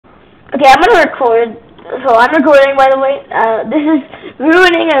Okay, I'm gonna record. So I'm recording, by the way. This is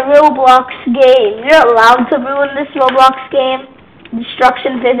ruining a Roblox game. You're allowed to ruin this Roblox game.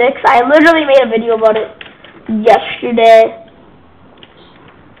 Destruction physics. I literally made a video about it yesterday.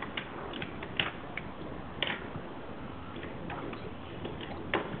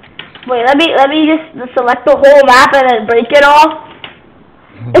 Wait, let me just select the whole map and then break it off.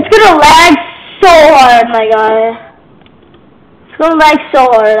 It's gonna lag so hard, my guy. It's gonna lag so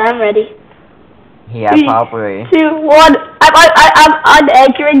hard. I'm ready. Yeah, 3, probably. 2, 1. I'm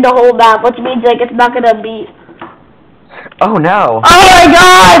unanchoring the whole map, which means like it's not gonna be. Oh no! Oh my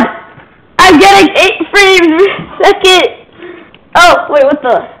god! I'm getting 8 frames per second. Oh wait, what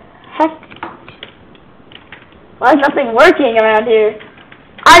the heck? Why is nothing working around here?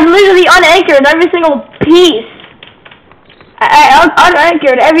 I'm literally unanchored every single piece. I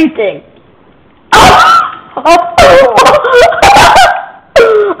unanchored everything.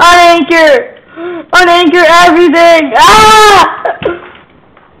 Unanchor everything. Ah!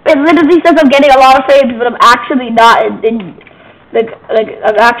 It literally says I'm getting a lot of frames, but I'm actually not.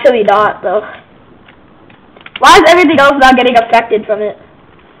 I'm actually not though. Why is everything else not getting affected from it?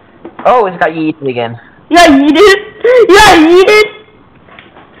 Oh, it's got yeeted again. You got yeeted? You got yeeted?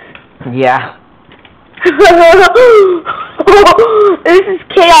 Yeah. This is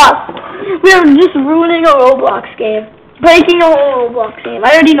chaos. We are just ruining a Roblox game. Breaking a whole Roblox game.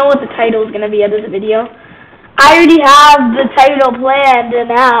 I already know what the title is going to be of this video. I already have the title planned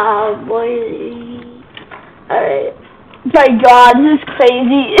now, boy. Alright. My god, this is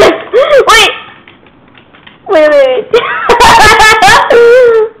crazy. Wait! Wait.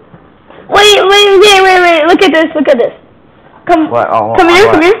 Look at this. Come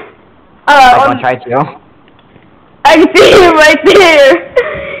here. I'm gonna try to. I can see him right there.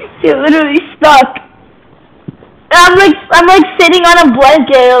 He's literally stuck. I'm like sitting on a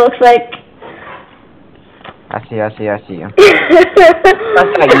blanket. It looks like. I see you. It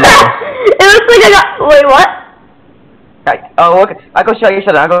looks like I got. Wait, what? Oh, look! I'll go show you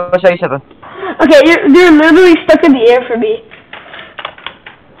something. Okay, you're literally stuck in the air for me.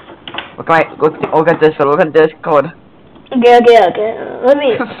 Look at this. Look at this code. Okay. Let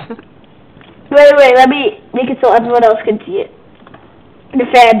me. Wait, let me make it so everyone else can see it. The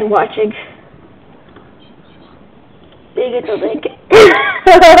fans watching. Make it so they can.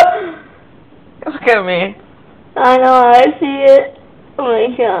 Look at me. I know, I see it. Oh my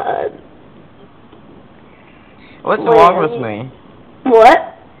god. What's wrong with me? What?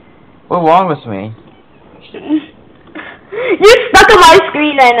 What's wrong with me? You're stuck on my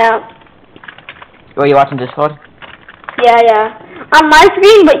screen right now. Oh, you watching Discord? Yeah. On my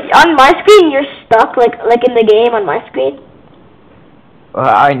screen, but on my screen you're stuck, like in the game on my screen.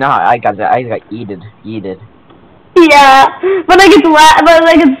 I know, I got yeeted. Yeah, but it's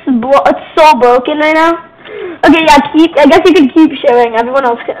so broken right now. Okay, yeah, I guess you can keep sharing. Everyone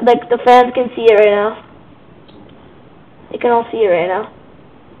else, the fans can see it right now. They can all see it right now.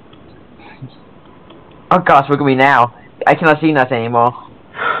 Oh gosh, look at me now. I cannot see nothing anymore.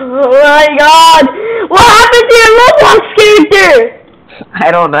 Oh my god! What happened to your Roblox character?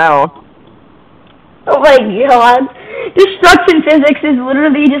 I don't know. Oh my god. Destruction physics is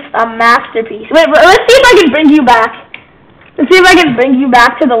literally just a masterpiece. Wait, let's see if I can bring you back. Let's see if I can bring you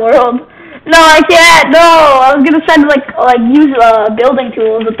back to the world. No, I can't. No, I was gonna try to use building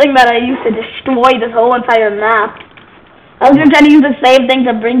tools, the thing that I used to destroy this whole entire map. I was gonna try to use the same thing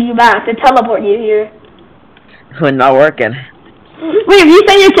to bring you back, to teleport you here. It's not working. Wait,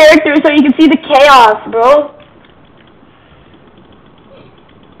 reset your character so you can see the chaos, bro.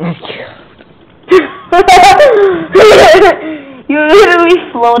 You're literally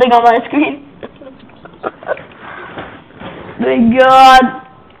floating on my screen. My god.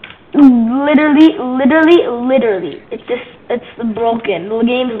 Literally. It's broken. The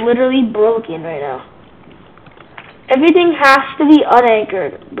game's literally broken right now. Everything has to be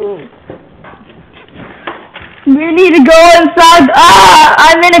unanchored. Boom. We need to go inside.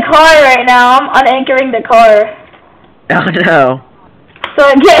 I'm in a car right now. I'm unanchoring the car. Oh no. So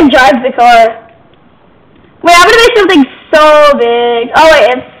I can't drive the car. Wait, I'm gonna make something so big. Oh wait,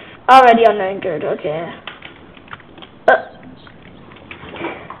 it's already unanchored. Okay.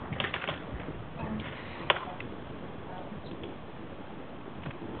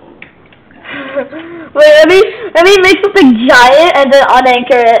 Wait, let me make something giant and then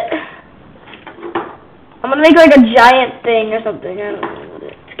unanchor it. I'm gonna make like a giant thing or something. I don't know what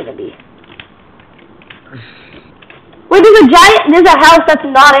it's gonna be. Wait, there's a house that's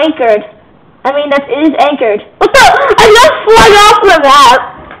not anchored. I mean, that is anchored. What the? I just flung off the map.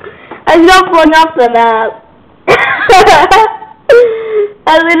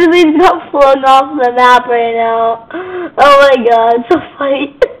 I literally just got flung off the map right now. Oh my god, it's so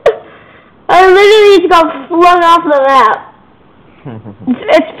funny. I literally just got flung off the map.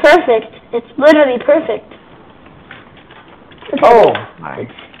 It's perfect. It's literally perfect. Oh my.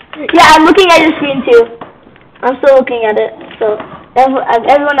 Yeah, I'm looking at your screen too. I'm still looking at it, so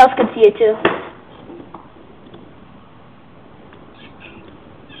everyone else can see it too.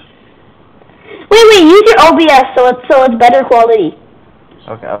 Wait, use your OBS so it's better quality.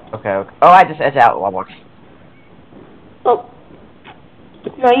 Okay. Oh, I just edged out Roblox. Oh.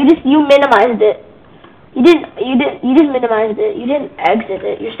 No, you minimized it. You just minimized it. You didn't exit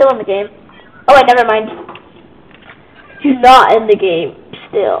it. You're still in the game. Oh wait, never mind. You're not in the game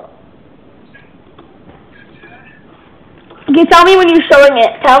still. Okay, tell me when you're showing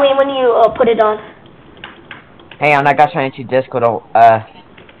it. Tell me when you put it on. Hang on, I got trying to Discord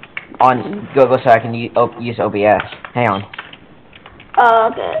on Google so I can use OBS. Hang on.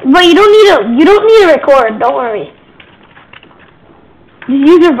 Okay. But you don't need to record. Don't worry. Just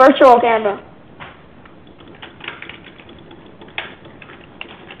use your virtual camera.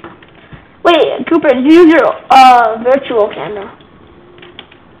 Wait, Cooper, just use your virtual camera.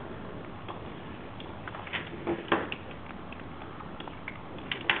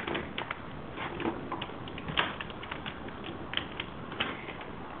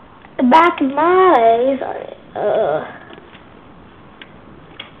 The back of my eyes are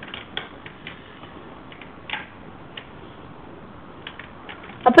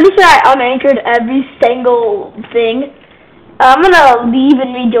I'm pretty sure I unanchored every single thing. I'm gonna leave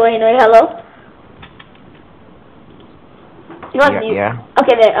and rejoin. Right? Hello? You want mute? Yeah.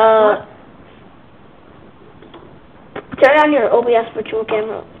 Okay, then, turn on your OBS virtual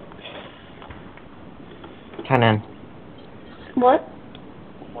camera. Turn in. What?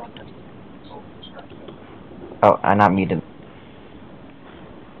 Oh, I'm not muted.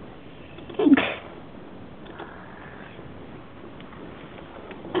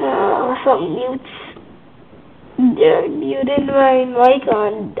 Some mutes. They're muted my mic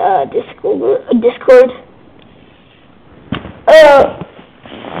on Discord.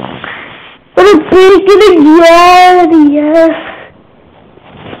 What a breaking reality, yes.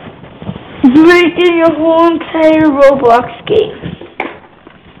 Breaking your whole entire Roblox game.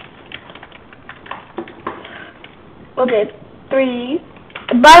 Okay, 3.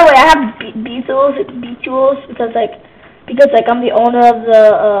 By the way, I have B tools because I'm the owner of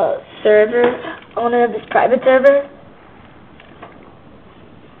the owner of this private server.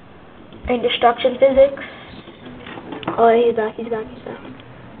 And destruction physics. Oh, he's back. Okay,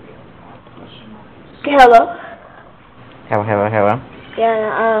 hello. Hello.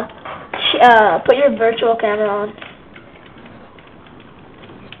 Yeah, put your virtual camera on.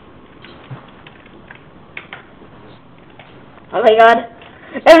 Oh my god.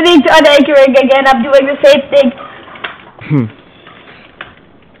 Everything's unanchoring again. I'm doing the same thing.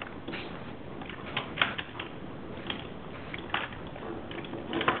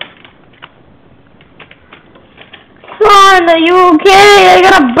 Son, are you okay? I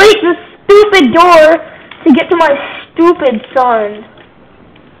gotta break this stupid door to get to my stupid son.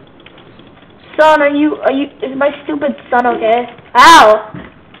 Son, is my stupid son okay? Ow!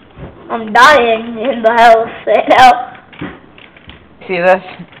 I'm dying in the house right now. See this?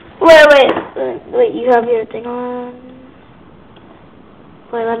 Wait, you have your thing on?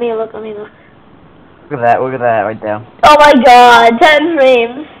 Wait, let me look. Look at that right there. Oh my god, 10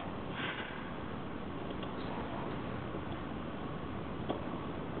 frames.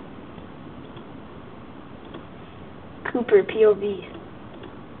 Cooper POV.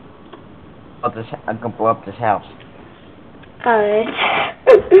 I'm gonna blow up this house. Alright.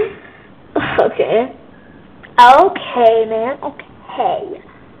 Okay. Okay, man. Okay.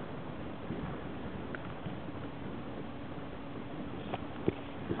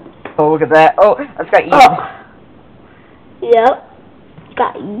 Oh, look at that. Oh, that's got eaten. Oh. Yep.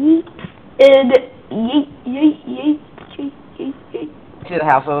 Got yeet. And yeet. See the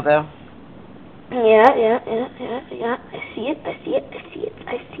house over there? Yeah. I see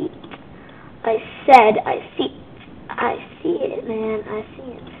it, man.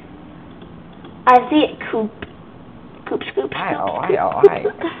 I see it, Coop. Scoop. Hi. Yeah,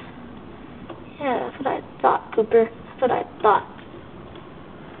 that's what I thought, Cooper. That's what I thought.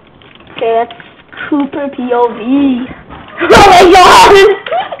 Okay, that's Cooper POV. Oh my god!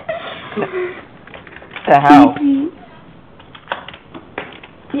 The house.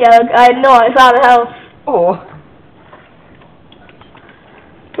 Yeah, I know, I saw the house. Oh.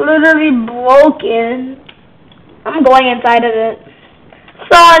 Literally broken. I'm going inside of it.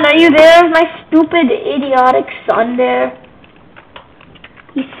 Son, are you there? Is my stupid, idiotic son there?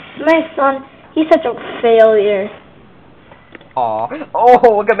 my son, he's such a failure. Aw.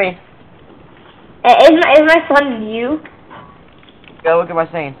 Oh, look at me. Is my son you? Go look at my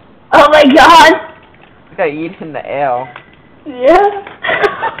saying. Oh my god. Look at you in the L. Yeah.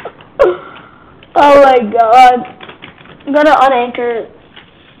 Oh my god. I'm gonna unanchor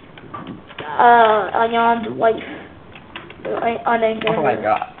Anyan's wife. Unanchor Oh my her.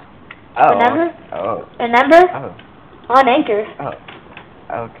 god. Oh. Remember? Oh. Remember? Oh. Unanchor. Oh.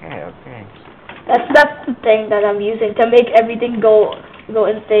 Okay, okay. That's the thing that I'm using to make everything go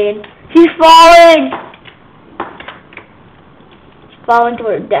insane. She's falling! Falling to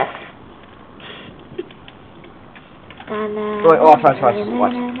her death. Wait,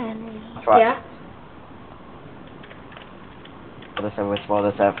 watch. Yeah? Let's blow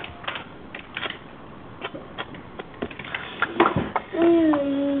this up.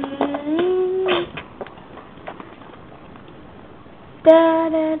 Da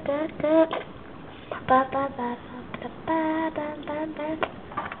da da da. Ba ba ba ba ba ba ba ba.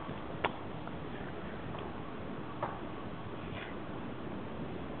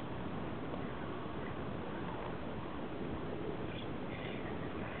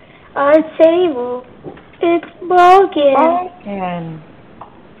 Our table, it's broken.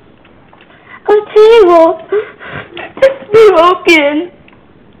 Our table, it's broken.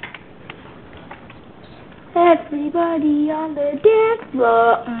 Everybody on the dance floor.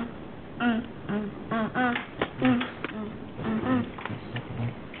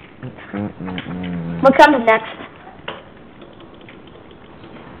 What comes next?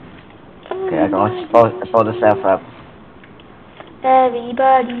 Okay, I'm going to pull this stuff up.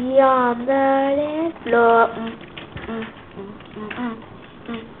 Everybody on the dance floor.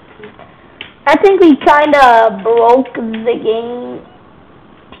 I think we kinda broke the game.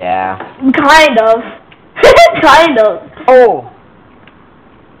 Yeah. Kind of. Kind of. Oh!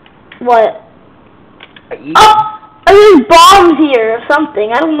 What? You. Oh! There's bombs here or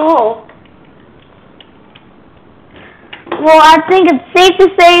something. I don't know. Well, I think it's safe to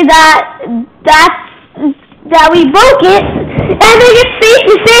say that we broke it. I think it's safe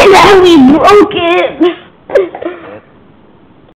to say that we broke it.